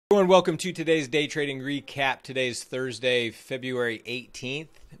Everyone, welcome to today's day trading recap. Today's Thursday, February 18th.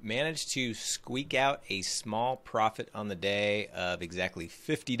 Managed to squeak out a small profit on the day of exactly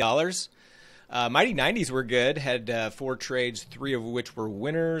 $50. Mighty 90s were good. Had 4 trades, 3 of which were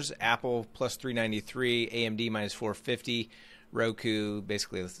winners. Apple plus 393, AMD minus 450, Roku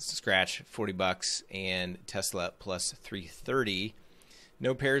basically a scratch, 40 bucks, and Tesla plus 330.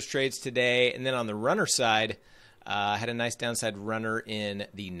 No pairs trades today. And then on the runner side, had a nice downside runner in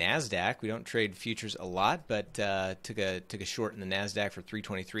the NASDAQ. We don't trade futures a lot, but took a short in the NASDAQ for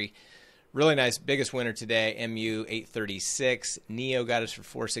 323. Really nice, biggest winner today, MU 836. NEO got us for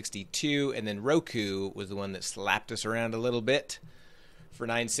 462, and then Roku was the one that slapped us around a little bit for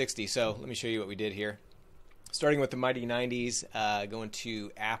 960. So let me show you what we did here. Starting with the Mighty 90s, going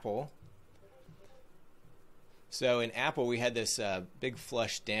to Apple. So in Apple, we had this big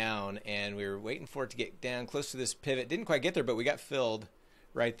flush down, and we were waiting for it to get down close to this pivot. Didn't quite get there, but we got filled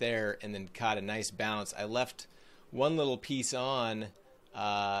right there and then caught a nice bounce. I left one little piece on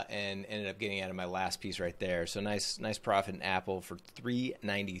and ended up getting out of my last piece right there. So nice profit in Apple for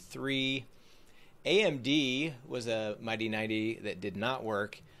 $393. AMD was a Mighty 90 that did not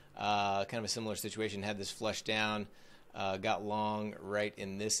work. Kind of a similar situation. Had this flush down. Got long right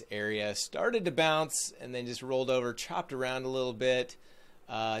in this area, started to bounce, and then just rolled over, chopped around a little bit.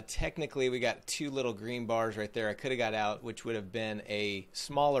 Technically, we got 2 little green bars right there. I could have got out, which would have been a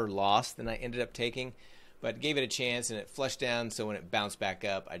smaller loss than I ended up taking, but gave it a chance, and it flushed down, so when it bounced back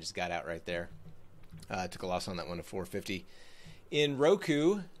up, I just got out right there. Took a loss on that one to 450. In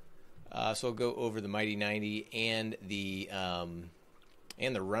Roku, so I'll go over the Mighty 90 and the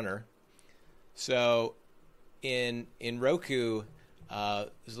runner. So in Roku,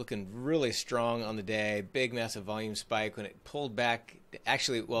 was looking really strong on the day. Big, massive volume spike when it pulled back.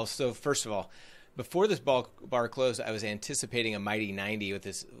 Actually, well, so first of all, before this bar closed, I was anticipating a Mighty 90 with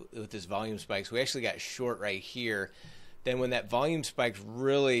this volume spike. So we actually got short right here. Then when that volume spike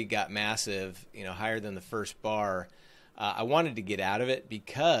really got massive, higher than the first bar, I wanted to get out of it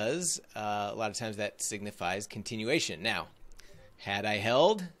because a lot of times that signifies continuation. Now, had I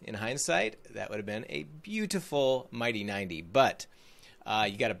held, in hindsight, that would have been a beautiful Mighty 90. But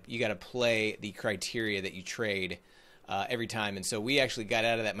you gotta play the criteria that you trade every time. And so we actually got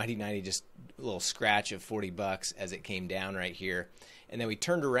out of that Mighty 90 just a little scratch of 40 bucks as it came down right here. And then we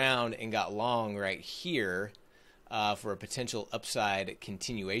turned around and got long right here for a potential upside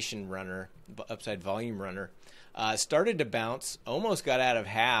continuation runner, upside volume runner. Started to bounce, almost got out of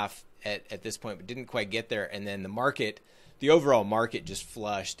half at this point, but didn't quite get there. And then the overall market just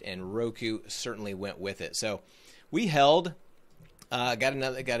flushed, and Roku certainly went with it. So we held, got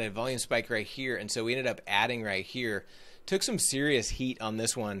a volume spike right here, and so we ended up adding right here. Took some serious heat on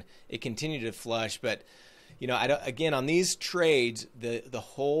this one. It continued to flush, but again, on these trades, the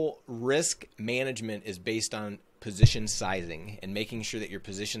whole risk management is based on position sizing and making sure that you're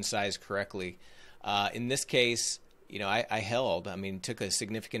position sized correctly. In this case, I held. I mean, took a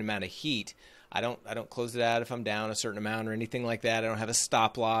significant amount of heat. I don't close it out if I'm down a certain amount or anything like that. I don't have a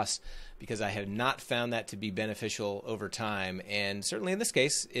stop loss because I have not found that to be beneficial over time. And certainly in this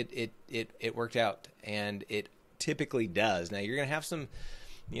case, it worked out, and it typically does. Now you're going to have some,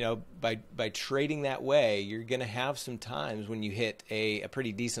 by trading that way, you're going to have some times when you hit a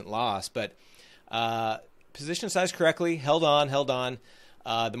pretty decent loss. But position size correctly, held on.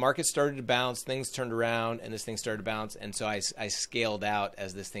 The market started to bounce, things turned around, and this thing started to bounce, and so I scaled out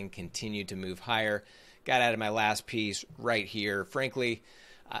as this thing continued to move higher. Got out of my last piece right here. Frankly,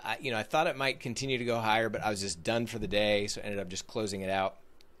 I thought it might continue to go higher, but I was just done for the day, so I ended up just closing it out.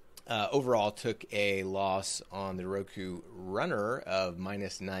 Overall, took a loss on the Roku runner of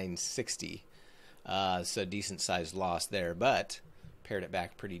minus 960. So decent-sized loss there, but paired it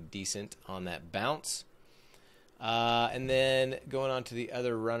back pretty decent on that bounce. And then going on to the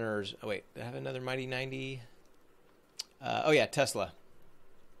other runners. Oh, wait, did I have another Mighty 90? Oh, yeah, Tesla.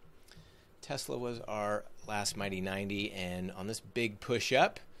 Tesla was our last Mighty 90, and on this big push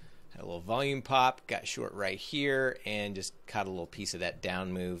up, had a little volume pop, got short right here, and just caught a little piece of that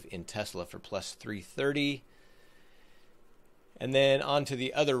down move in Tesla for plus 330. And then on to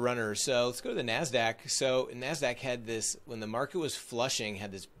the other runners. So let's go to the NASDAQ. So NASDAQ had this, when the market was flushing,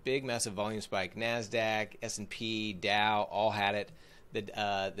 had this big, massive volume spike. NASDAQ, S&P, Dow, all had it. The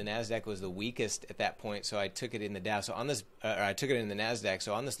NASDAQ was the weakest at that point, so I took it in the Dow. So on this, I took it in the NASDAQ.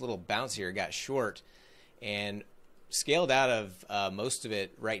 So on this little bounce here, got short and scaled out of most of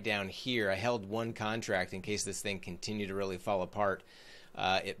it right down here. I held one contract in case this thing continued to really fall apart.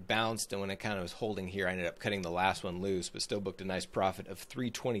 It bounced, and when it kind of was holding here, I ended up cutting the last one loose, but still booked a nice profit of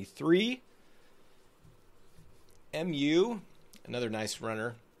 323. MU, another nice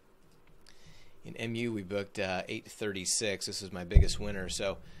runner. In MU, we booked 836. This was my biggest winner.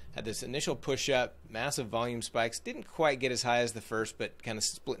 So had this initial push up, massive volume spikes. Didn't quite get as high as the first, but kind of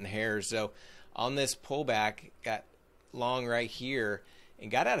splitting hairs. So on this pullback, got long right here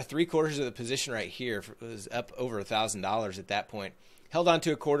and got out of 3/4 of the position right here. It was up over $1,000 at that point. Held on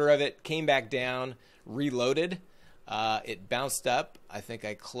to 1/4 of it, came back down, reloaded. It bounced up. I think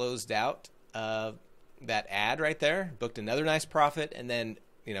I closed out that ad right there, booked another nice profit, and then,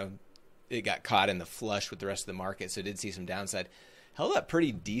 you know, it got caught in the flush with the rest of the market, so it did see some downside. Held up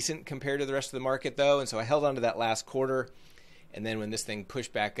pretty decent compared to the rest of the market, though, and so I held on to that last quarter, and then when this thing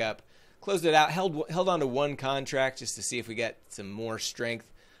pushed back up, closed it out, held on to one contract just to see if we got some more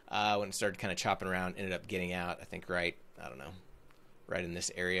strength. When it started kind of chopping around, ended up getting out, I think right in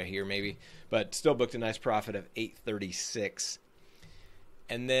this area here maybe, but still booked a nice profit of 836.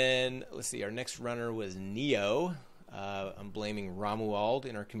 And then, let's see, our next runner was Neo. I'm blaming Romuald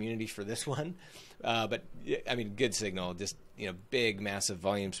in our community for this one. But, I mean, good signal. Just, you know, big, massive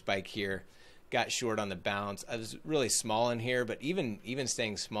volume spike here. Got short on the bounce. I was really small in here, but even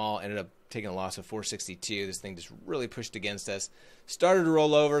staying small, ended up taking a loss of 462. This thing just really pushed against us. Started to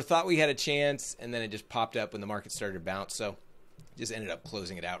roll over, thought we had a chance, and then it just popped up when the market started to bounce. So just ended up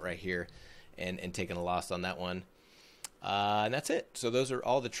closing it out right here and taking a loss on that one. And that's it. So those are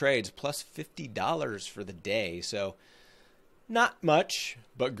all the trades, plus $50 for the day. So not much,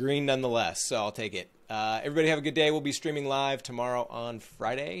 but green nonetheless. So I'll take it. Everybody have a good day. We'll be streaming live tomorrow on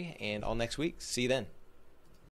Friday and all next week. See you then.